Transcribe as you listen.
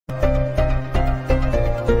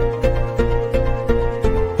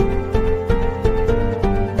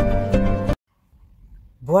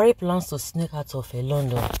Buhari plans to sneak out of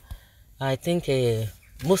London. I think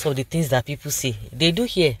most of the things that people say, they do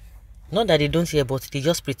hear. Not that they don't hear, but they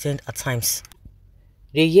just pretend at times.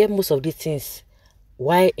 They hear most of these things.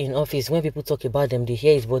 Why in office, when people talk about them, they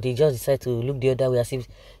hear it, but they just decide to look the other way as if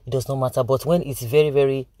it does not matter. But when it's very,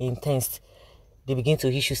 very intense, they begin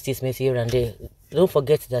to issue statements here and there. Don't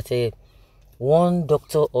forget that one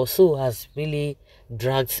doctor also has really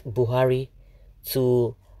dragged Buhari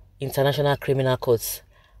to international criminal courts,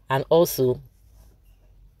 and also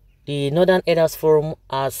the Northern Elders Forum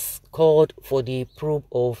has called for the probe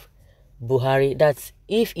of Buhari, that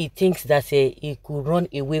if he thinks that he could run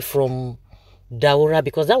away from Daura,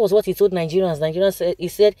 because that was what he told Nigerians. Nigerians said, he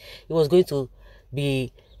said he was going to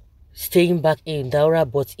be staying back in Daura,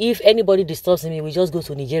 but if anybody disturbs him, he will just go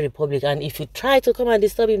to Niger Republic, and if you try to come and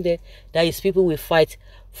disturb him there, that his people will fight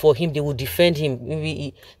for him, they will defend him.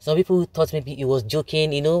 Maybe some people thought maybe he was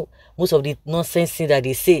joking, you know, most of the nonsense things that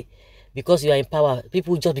they say, because you are in power,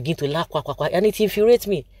 people just begin to laugh, quack, quack, quack, and it infuriates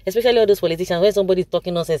me, especially all those politicians. When somebody is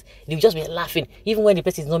talking nonsense, they will just be laughing, even when the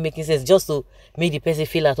person is not making sense, just to make the person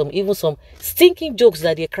feel at home. Even some stinking jokes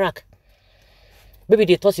that they crack, maybe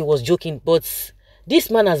they thought he was joking, but this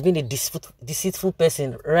man has been a deceitful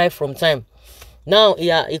person right from time. Now,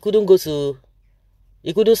 yeah, he couldn't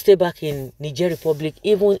stay back in Niger Republic,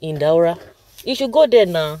 even in Daura. He should go there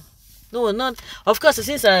now. No, not, of course,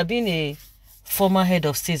 since I've been a former head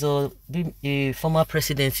of state or a former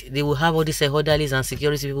president, they will have all these orderlies and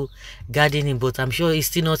security people guarding him, but I'm sure he's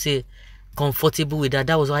still not comfortable with that.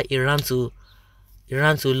 That was why he ran to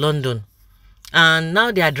London, and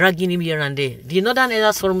now they are dragging him here and there. The Northern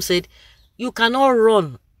Elders Forum said you cannot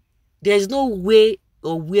run. There is no way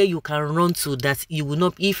or where you can run to that you will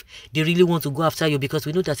not, if they really want to go after you, because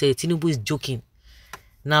we know that Tinubu is joking.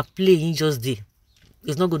 Now playing just there.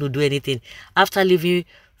 He's not going to do anything. After leaving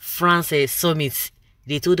France summit,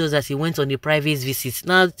 they told us that he went on a private visit.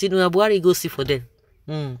 Now Tinubu, Buhari go see for them.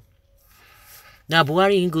 Now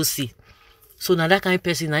Buhari go see. So now that kind of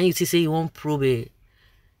person, now you say you won't probe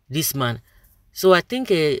this man. So I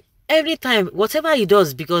think every time, whatever he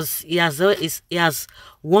does, because he has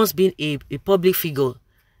once been a public figure,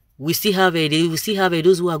 we still have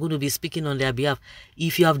those who are going to be speaking on their behalf.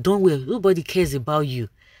 If you have done well, nobody cares about you.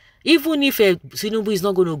 Even if Tinubu is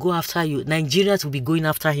not going to go after you, Nigerians will be going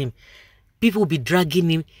after him. People will be dragging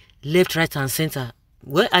him left, right, and center.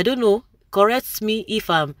 Well, I don't know. Correct me if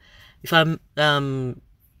I'm not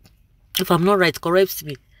right. Correct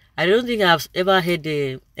me. I don't think I've ever heard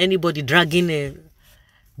anybody dragging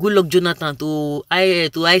Goodluck Jonathan to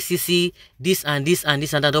ICC, this and this and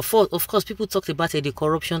this and that. Of course, people talked about the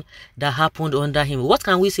corruption that happened under him. What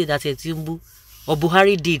can we say that Tinubu or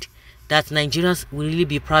Buhari did that Nigerians will really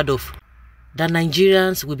be proud of? That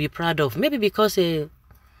Nigerians will be proud of? Maybe because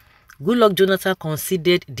Goodluck Jonathan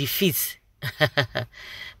conceded defeat.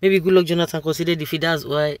 Maybe Goodluck Jonathan conceded defeat. That's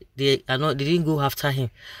why they didn't go after him.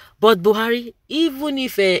 But Buhari, even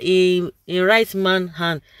if a right man,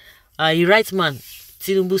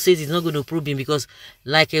 Tinubu says he's not going to probe him, because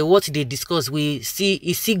like what they discussed, he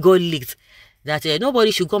see got leaked that nobody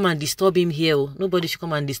should come and disturb him here. Nobody should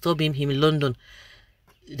come and disturb him in London.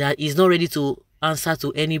 That he's not ready to answer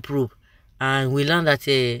to any probe. And we learned that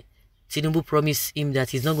Tinubu promised him that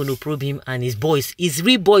he's not going to probe him and his boys. His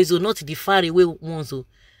real boys, not the far away ones.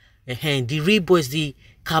 The real boys, the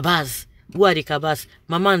Kabas. Who are the Kabas?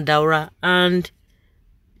 Mama and Daura, and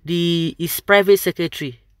his private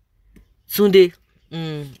secretary, Tunde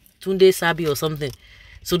Sabi or something.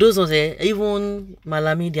 So those ones, even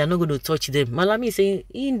Malami, they are not going to touch them. Malami is saying,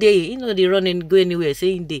 in day, they run and go anywhere,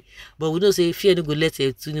 saying day. But we don't say, fear no go let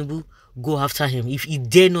Tinubu go after him. If he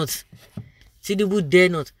dare not, Tinubu dare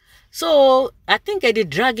not. So I think the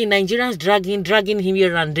Nigerians dragging him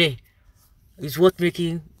here and there is what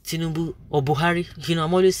making Tinubu or Buhari,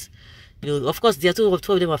 I'm always, of course, there are two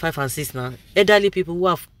of them are 5 and 6 now. Elderly people who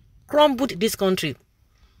have crumbled this country.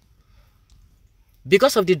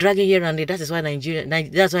 Because of the dragging here and there, that is why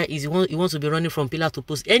that's why he wants to be running from pillar to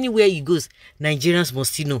post. Anywhere he goes, Nigerians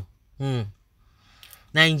must still know.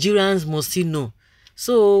 Nigerians must still know.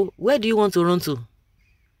 So where do you want to run to?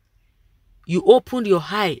 You opened your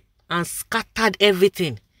eye and scattered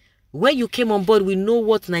everything. When you came on board, we know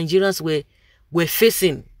what Nigerians were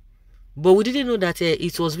facing, but we didn't know that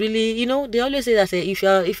it was really, they always say that if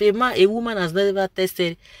a woman has never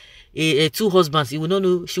tested two husbands, she will not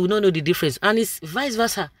know the difference. And it's vice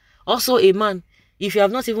versa. Also a man, if you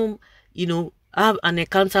have not even have an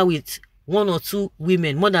encounter with 1 or 2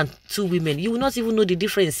 women, more than 2 women, you will not even know the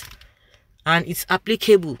difference. And it's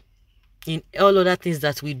applicable in all other things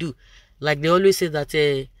that we do. Like they always say that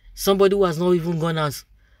somebody who has not even gone out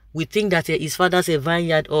we think that his father's a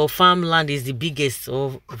vineyard or farmland is the biggest,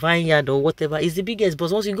 or vineyard or whatever is the biggest.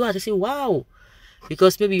 But once you go out and say, wow,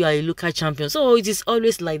 because maybe you are a local champion. So it is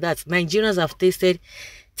always like that. Nigerians have tested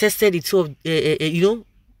the two of, you know,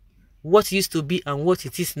 what used to be and what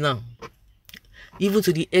it is now. Even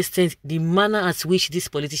to the extent, the manner at which these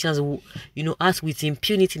politicians, you know, act with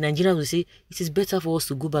impunity, Nigerians will say, it is better for us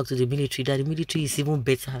to go back to the military, that the military is even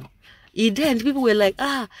better. Then people were like,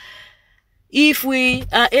 if we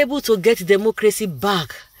are able to get democracy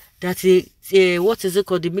back, that what is it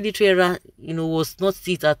called, the military era, you know, was not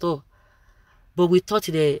it at all. But we thought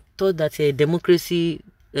that democracy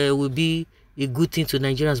will be a good thing to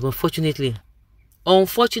Nigerians. But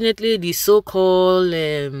unfortunately, the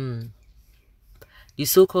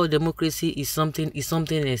so-called democracy is something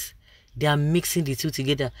else. They are mixing the two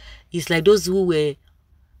together. It's like those who were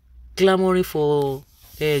clamoring for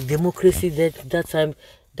democracy that time,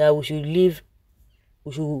 that we should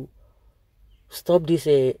stop this,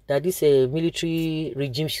 that this military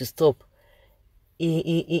regime should stop.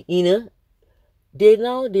 You know,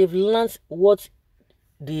 they've learned what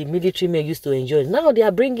the military men used to enjoy. Now they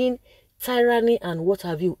are bringing tyranny and what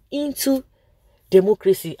have you into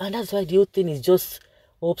democracy, and that's why the whole thing is just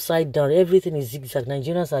upside down. Everything is zigzag.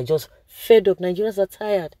 Nigerians are just fed up. Nigerians are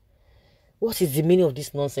tired. What is the meaning of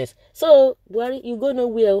this nonsense? So, Buhari, you go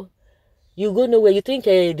nowhere. You go nowhere. You think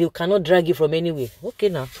they cannot drag you from anywhere? Okay,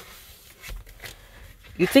 now.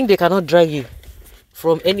 You think they cannot drag you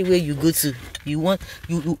from anywhere you go to? You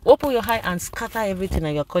open your eye and scatter everything,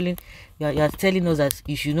 and you're telling us that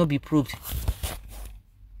you should not be probed.